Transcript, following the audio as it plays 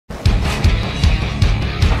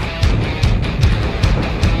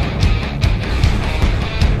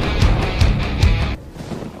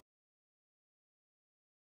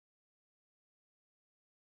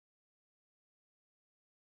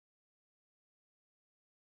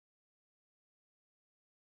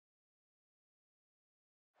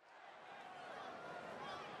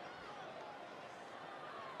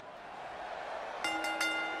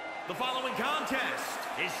The following contest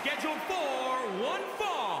is scheduled for one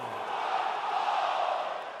fall.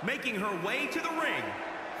 Making her way to the ring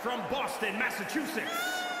from Boston,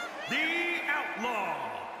 Massachusetts, the Outlaw.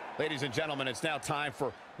 Ladies and gentlemen, it's now time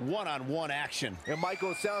for one-on-one action. And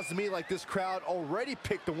Michael, it sounds to me like this crowd already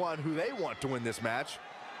picked the one who they want to win this match.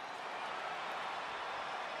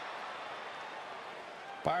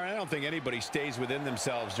 Byron, I don't think anybody stays within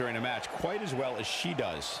themselves during a match quite as well as she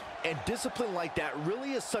does. And discipline like that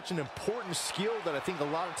really is such an important skill that I think a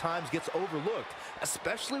lot of times gets overlooked,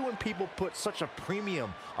 especially when people put such a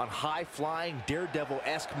premium on high-flying,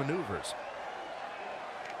 daredevil-esque maneuvers.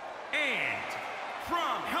 And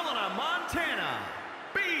from Helena, Montana,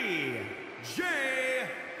 B.J.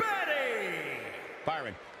 Betty.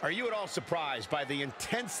 Byron, are you at all surprised by the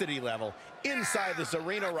intensity level inside this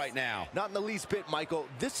arena right now? Not in the least bit, Michael.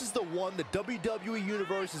 This is the one the WWE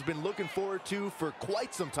Universe has been looking forward to for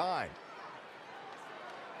quite some time.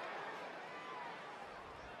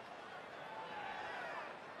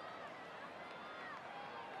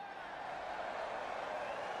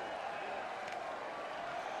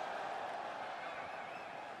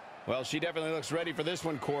 Well, she definitely looks ready for this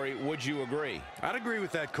one, Corey. Would you agree? I'd agree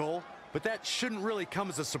with that, Cole. But that shouldn't really come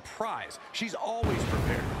as a surprise. She's always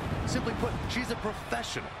prepared. Simply put, she's a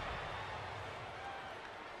professional.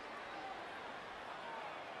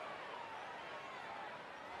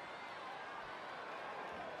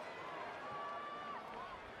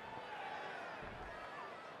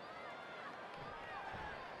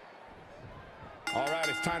 All right,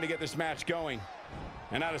 it's time to get this match going.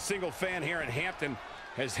 And not a single fan here in Hampton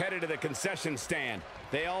has headed to the concession stand.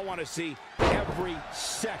 They all want to see every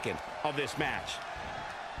second of this match.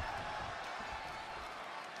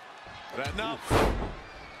 Enough.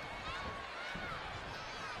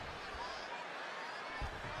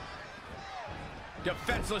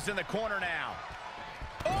 Defenseless in the corner now.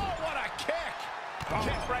 Oh, what a kick!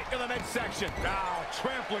 Kick right to the midsection. Now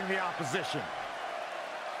trampling the opposition.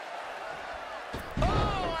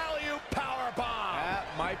 Oh, alley-oop powerbomb. That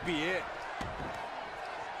might be it.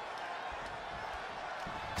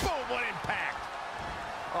 Boom, what impact.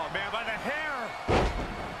 Oh, man, by the hair.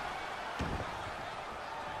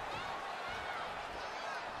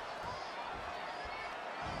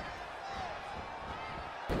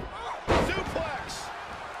 Suplex.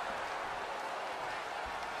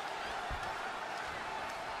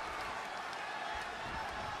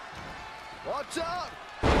 Watch out!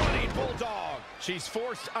 Running bulldog. She's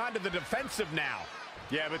forced onto the defensive now.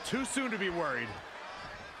 Yeah, but too soon to be worried.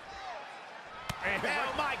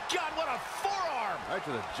 Oh, my God, what a forearm. Right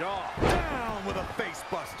to the jaw. Down with a face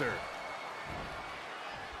buster.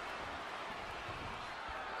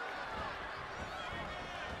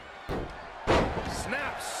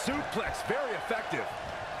 Snap suplex, very effective.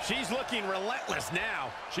 She's looking relentless now.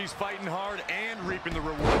 She's fighting hard and reaping the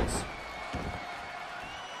rewards.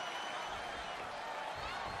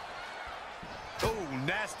 Oh,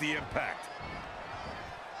 nasty impact.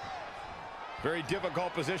 Very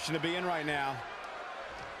difficult position to be in right now.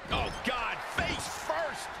 Oh, God, face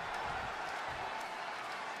first.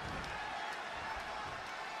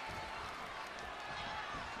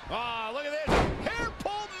 Ah, look at this. Hair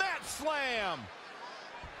pull mat slam.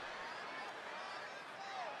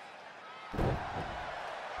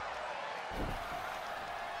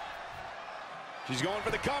 She's going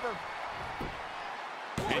for the cover.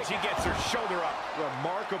 And she gets her shoulder up.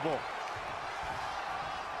 Remarkable.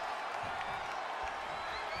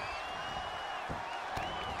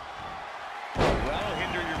 That'll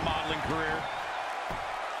hinder your modeling career.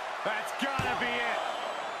 That's gotta be it.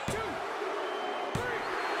 2, 3.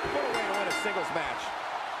 What a way to win a singles match.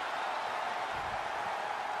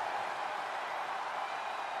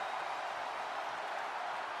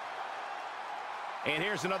 And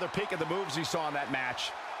here's another peek at the moves we saw in that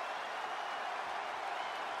match.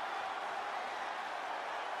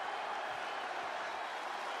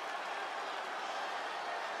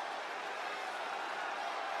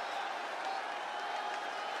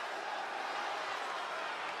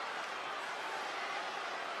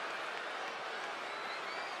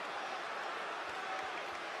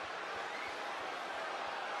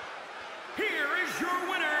 Here is your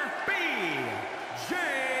winner, B.J.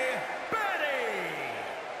 Betty.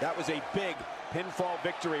 That was a big pinfall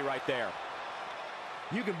victory right there.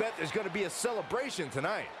 You can bet there's going to be a celebration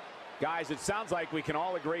tonight. Guys, it sounds like we can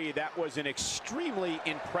all agree that was an extremely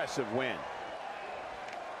impressive win.